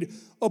 You'll read,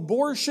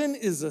 "Abortion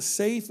is a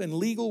safe and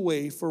legal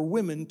way for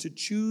women to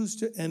choose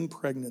to end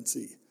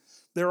pregnancy.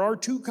 There are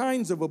two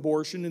kinds of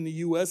abortion in the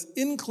U.S.,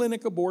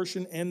 in-clinic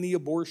abortion and the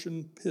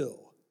abortion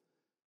pill."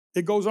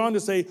 It goes on to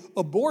say,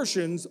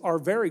 "Abortions are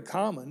very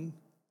common.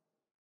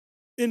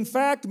 In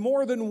fact,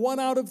 more than 1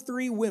 out of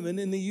 3 women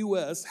in the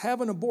U.S.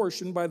 have an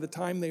abortion by the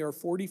time they are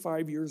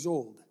 45 years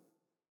old."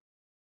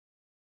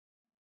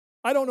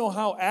 I don't know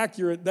how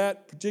accurate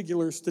that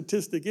particular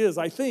statistic is.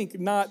 I think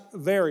not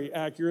very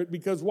accurate,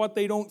 because what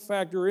they don't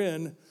factor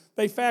in,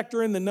 they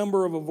factor in the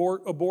number of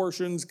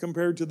abortions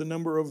compared to the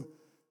number of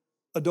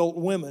adult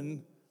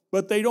women,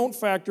 but they don't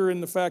factor in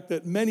the fact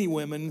that many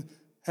women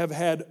have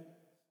had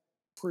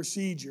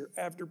procedure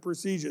after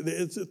procedure.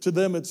 To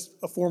them, it's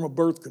a form of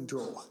birth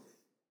control.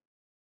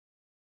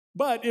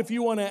 But if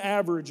you want to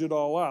average it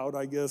all out,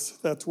 I guess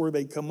that's where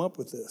they come up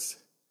with this.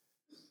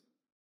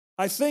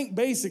 I think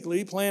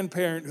basically Planned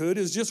Parenthood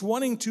is just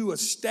wanting to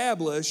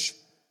establish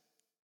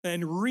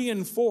and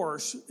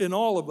reinforce in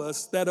all of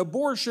us that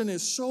abortion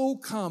is so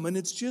common,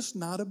 it's just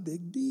not a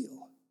big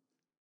deal.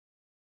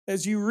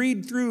 As you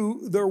read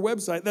through their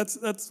website,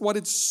 that's what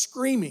it's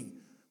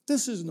screaming.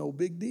 This is no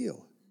big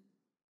deal.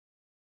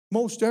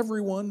 Most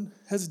everyone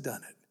has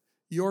done it.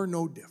 You're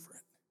no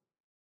different.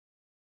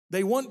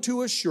 They want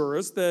to assure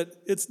us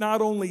that it's not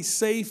only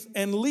safe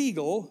and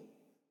legal,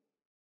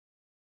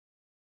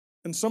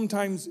 and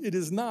sometimes it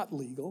is not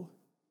legal,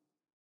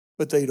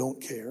 but they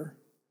don't care,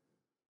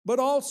 but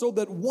also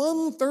that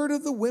 1/3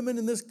 of the women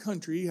in this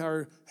country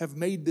have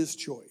made this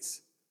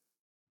choice.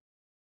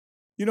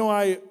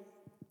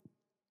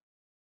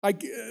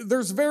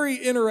 There's very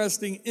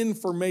interesting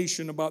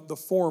information about the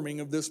forming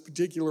of this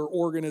particular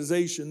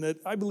organization that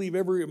I believe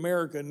every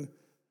American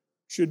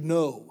should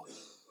know,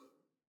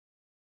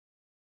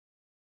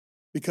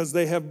 because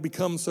they have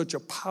become such a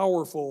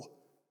powerful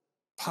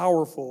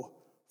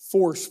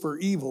force for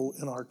evil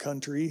in our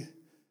country.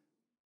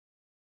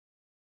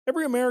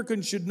 Every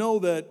American should know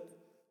that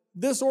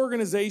This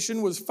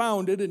organization was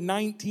founded in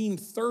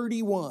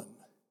 1931.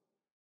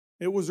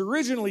 It was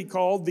originally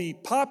called the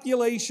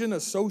Population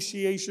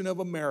Association of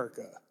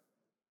America.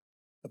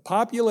 The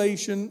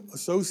Population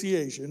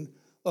Association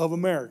of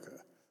America.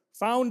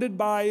 Founded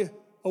by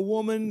a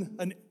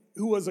woman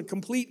who was a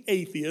complete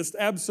atheist,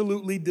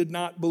 absolutely did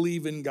not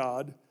believe in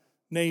God,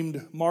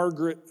 named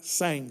Margaret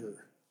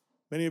Sanger.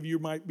 Many of you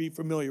might be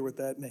familiar with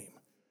that name.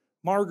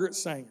 Margaret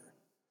Sanger.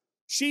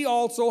 She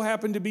also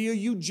happened to be a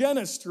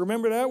eugenist.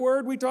 Remember that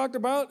word we talked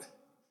about?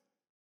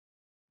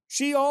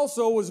 She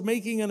also was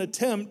making an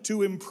attempt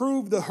to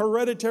improve the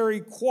hereditary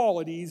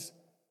qualities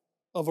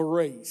of a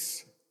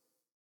race.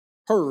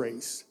 Her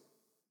race.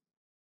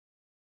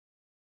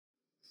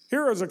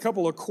 Here is a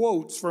couple of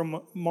quotes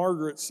from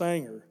Margaret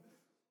Sanger.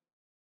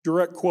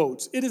 Direct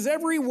quotes. "It is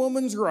every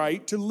woman's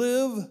right to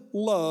live,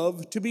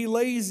 love, to be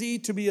lazy,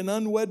 to be an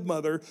unwed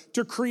mother,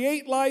 to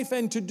create life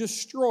and to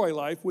destroy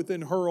life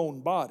within her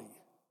own body."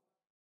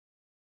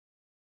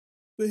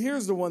 But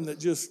here's the one that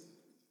just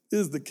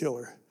is the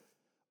killer.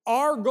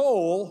 Our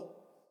goal,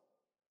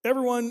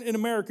 everyone in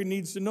America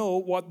needs to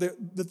know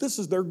that this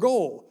is their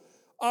goal.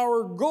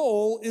 Our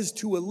goal is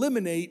to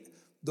eliminate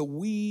the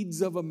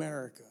weeds of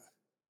America.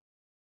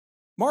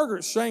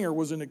 Margaret Sanger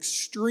was an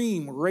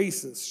extreme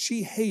racist.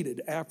 She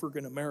hated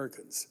African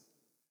Americans.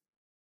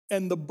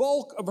 And the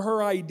bulk of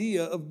her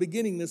idea of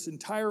beginning this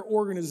entire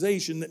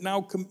organization that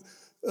now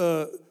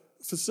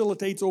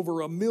facilitates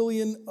over 1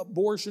 million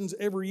abortions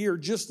every year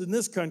just in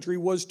this country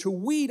was to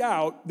weed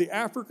out the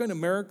African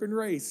American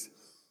race.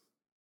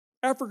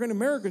 African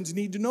Americans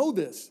need to know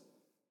this.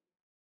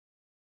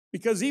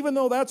 Because even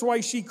though that's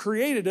why she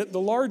created it,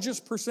 the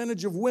largest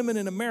percentage of women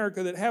in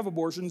America that have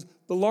abortions,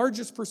 the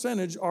largest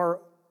percentage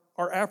are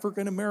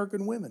African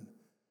American women.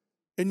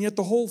 And yet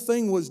the whole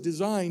thing was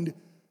designed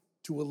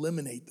to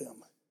eliminate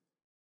them.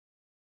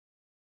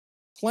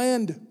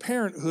 Planned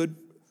Parenthood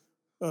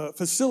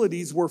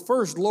facilities were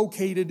first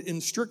located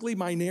in strictly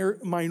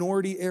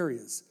minority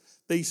areas.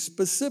 They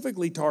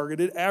specifically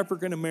targeted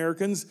African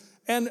Americans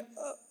and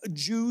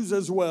Jews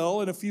as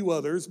well, and a few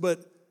others,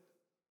 but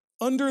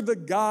under the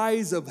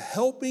guise of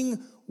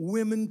helping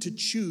women to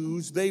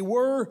choose, they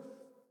were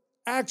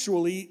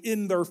actually,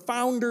 in their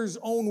founders'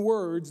 own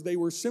words, they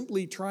were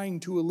simply trying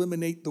to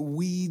eliminate the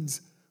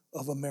weeds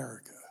of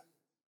America.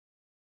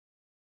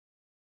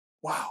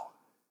 Wow.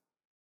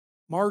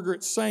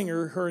 Margaret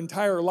Sanger, her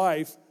entire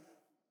life,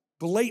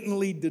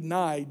 blatantly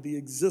denied the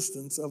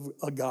existence of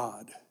a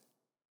God.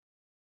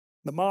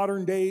 The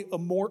modern day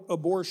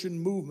abortion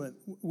movement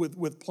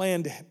with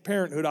Planned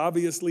Parenthood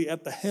obviously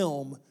at the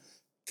helm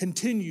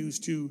continues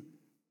to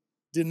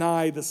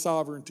deny the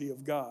sovereignty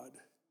of God.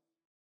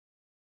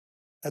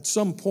 At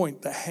some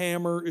point, the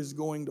hammer is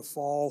going to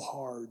fall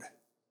hard.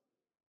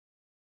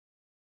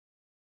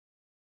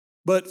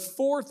 But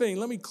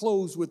let me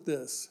close with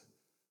this.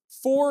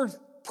 4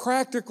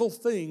 practical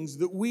things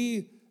that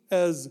we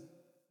as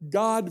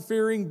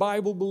God-fearing,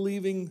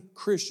 Bible-believing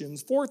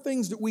Christians, 4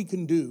 things that we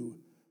can do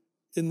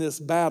in this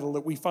battle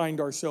that we find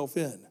ourselves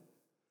in.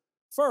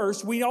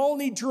 First, we all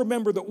need to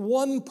remember that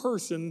one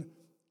person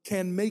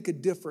can make a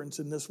difference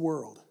in this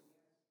world.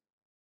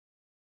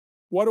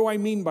 What do I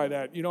mean by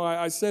that?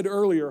 I said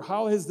earlier,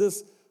 how has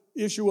this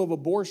issue of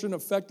abortion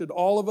affected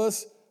all of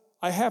us?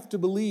 I have to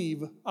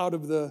believe out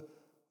of the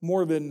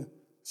more than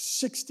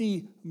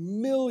 60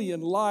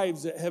 million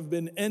lives that have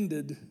been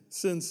ended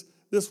since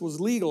this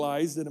was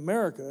legalized in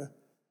America,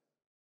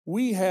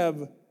 we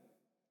have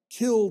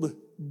killed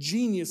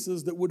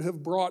geniuses that would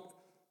have brought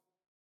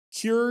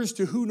cures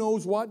to who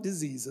knows what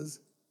diseases,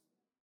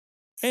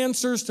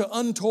 answers to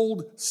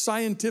untold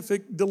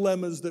scientific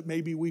dilemmas that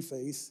maybe we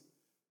face.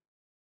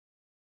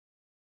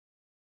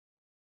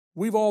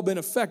 We've all been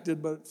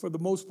affected, but for the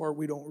most part,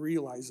 we don't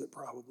realize it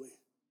probably.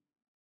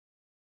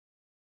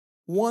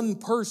 One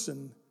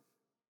person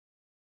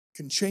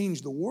can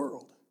change the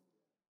world.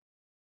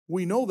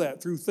 We know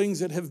that through things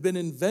that have been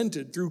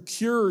invented, through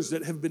cures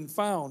that have been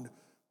found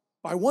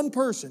by one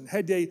person.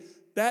 Had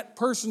that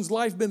person's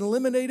life been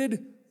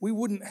eliminated, we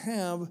wouldn't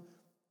have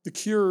the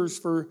cures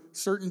for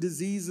certain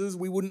diseases.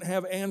 We wouldn't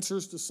have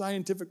answers to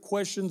scientific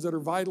questions that are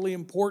vitally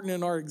important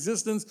in our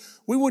existence.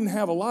 We wouldn't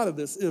have a lot of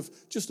this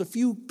if just a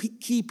few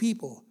key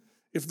people,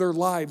 if their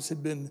lives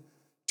had been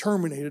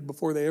terminated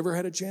before they ever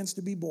had a chance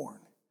to be born.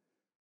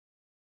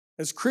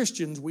 As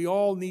Christians, we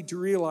all need to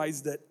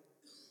realize that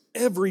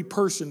every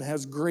person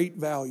has great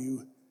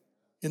value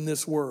in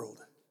this world.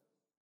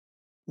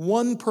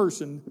 One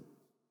person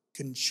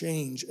can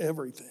change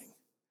everything.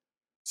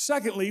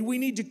 Secondly, we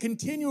need to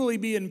continually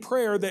be in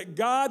prayer that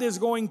God is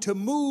going to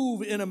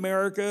move in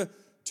America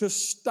to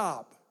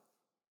stop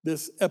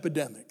this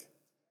epidemic.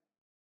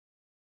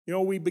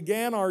 We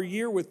began our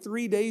year with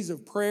 3 days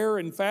of prayer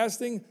and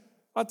fasting.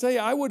 I'll tell you,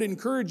 I would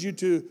encourage you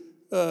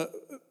to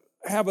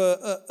have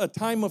a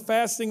time of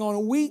fasting on a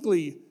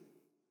weekly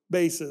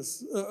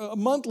basis, a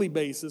monthly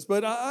basis.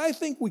 But I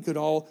think we could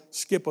all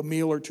skip a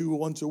meal or two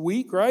once a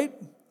week, right?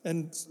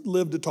 And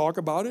live to talk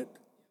about it.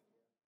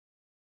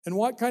 And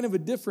what kind of a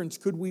difference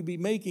could we be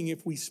making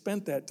if we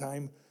spent that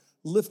time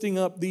lifting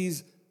up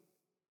these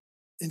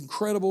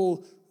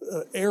incredible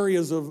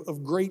areas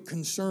of great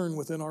concern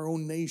within our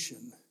own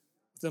nation,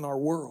 within our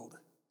world.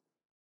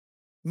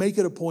 Make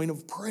it a point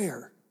of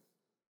prayer.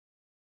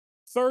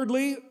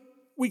 Thirdly,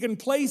 we can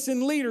place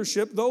in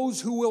leadership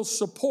those who will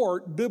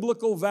support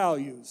biblical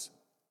values.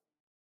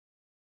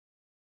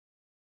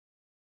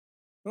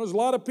 There's a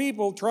lot of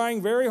people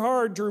trying very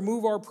hard to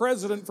remove our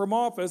president from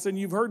office, and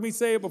you've heard me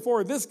say it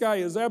before, this guy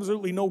is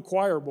absolutely no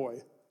choir boy.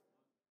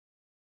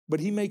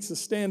 But he makes a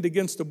stand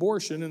against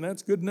abortion, and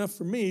that's good enough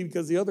for me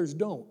because the others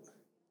don't.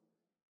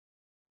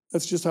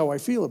 That's just how I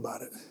feel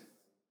about it.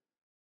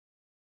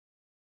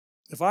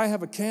 If I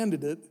have a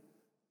candidate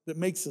that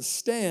makes a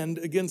stand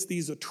against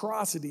these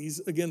atrocities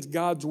against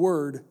God's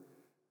word,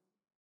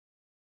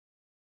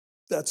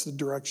 that's the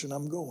direction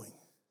I'm going.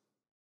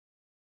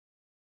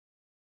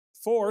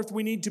 Fourth,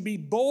 we need to be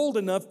bold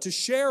enough to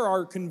share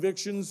our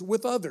convictions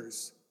with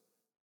others.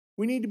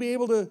 We need to be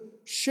able to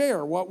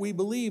share what we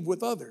believe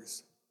with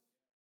others.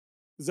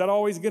 Is that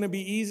always going to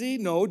be easy?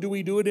 No. Do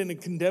we do it in a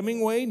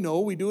condemning way? No,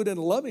 we do it in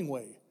a loving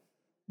way.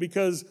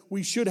 Because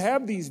we should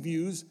have these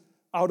views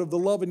out of the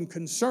love and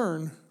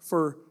concern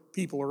for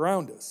people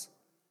around us,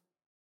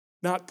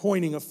 not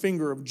pointing a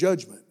finger of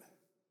judgment.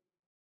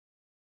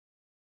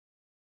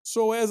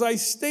 So as I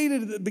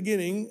stated at the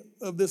beginning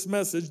of this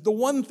message, the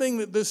one thing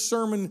that this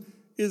sermon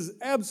is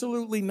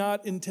absolutely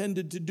not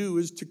intended to do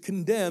is to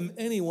condemn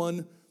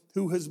anyone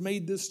who has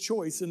made this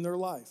choice in their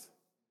life.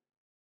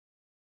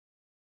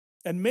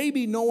 And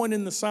maybe no one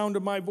in the sound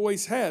of my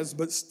voice has,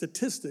 but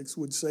statistics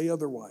would say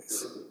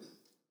otherwise.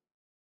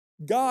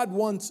 God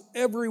wants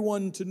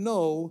everyone to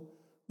know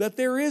that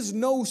there is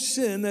no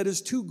sin that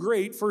is too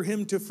great for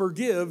him to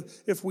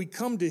forgive if we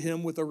come to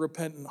him with a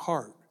repentant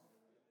heart.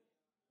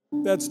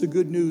 That's the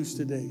good news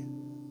today.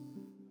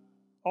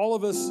 All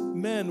of us,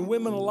 men,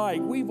 women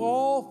alike, we've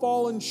all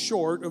fallen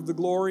short of the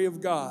glory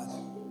of God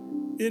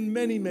in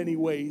many, many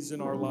ways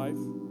in our life.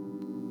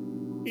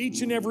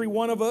 Each and every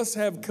one of us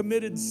have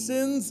committed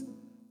sins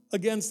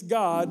against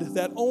God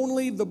that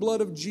only the blood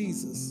of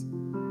Jesus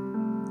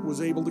was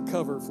able to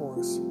cover for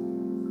us.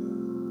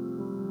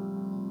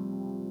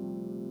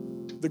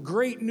 The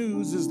great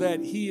news is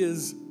that he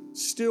is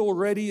still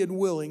ready and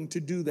willing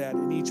to do that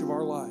in each of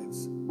our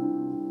lives.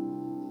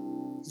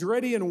 He's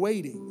ready and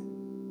waiting.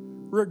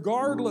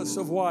 Regardless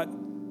of what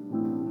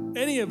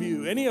any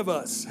of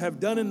us have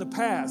done in the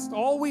past,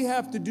 all we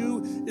have to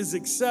do is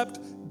accept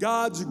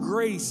God's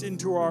grace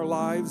into our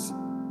lives,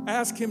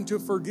 ask him to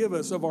forgive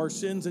us of our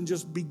sins, and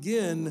just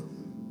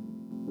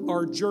begin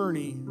our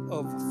journey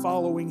of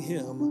following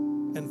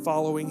him and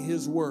following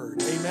his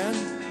word.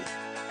 Amen?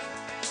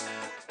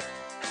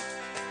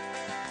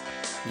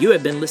 You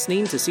have been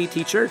listening to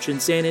CT Church in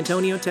San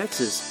Antonio,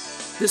 Texas.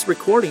 This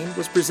recording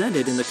was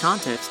presented in the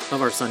context of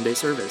our Sunday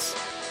service.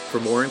 For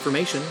more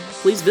information,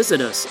 please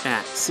visit us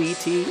at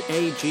ctagsa.com,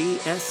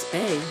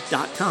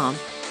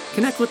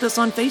 connect with us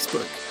on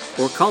Facebook,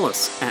 or call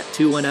us at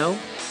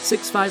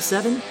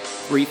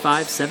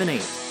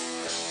 210-657-3578.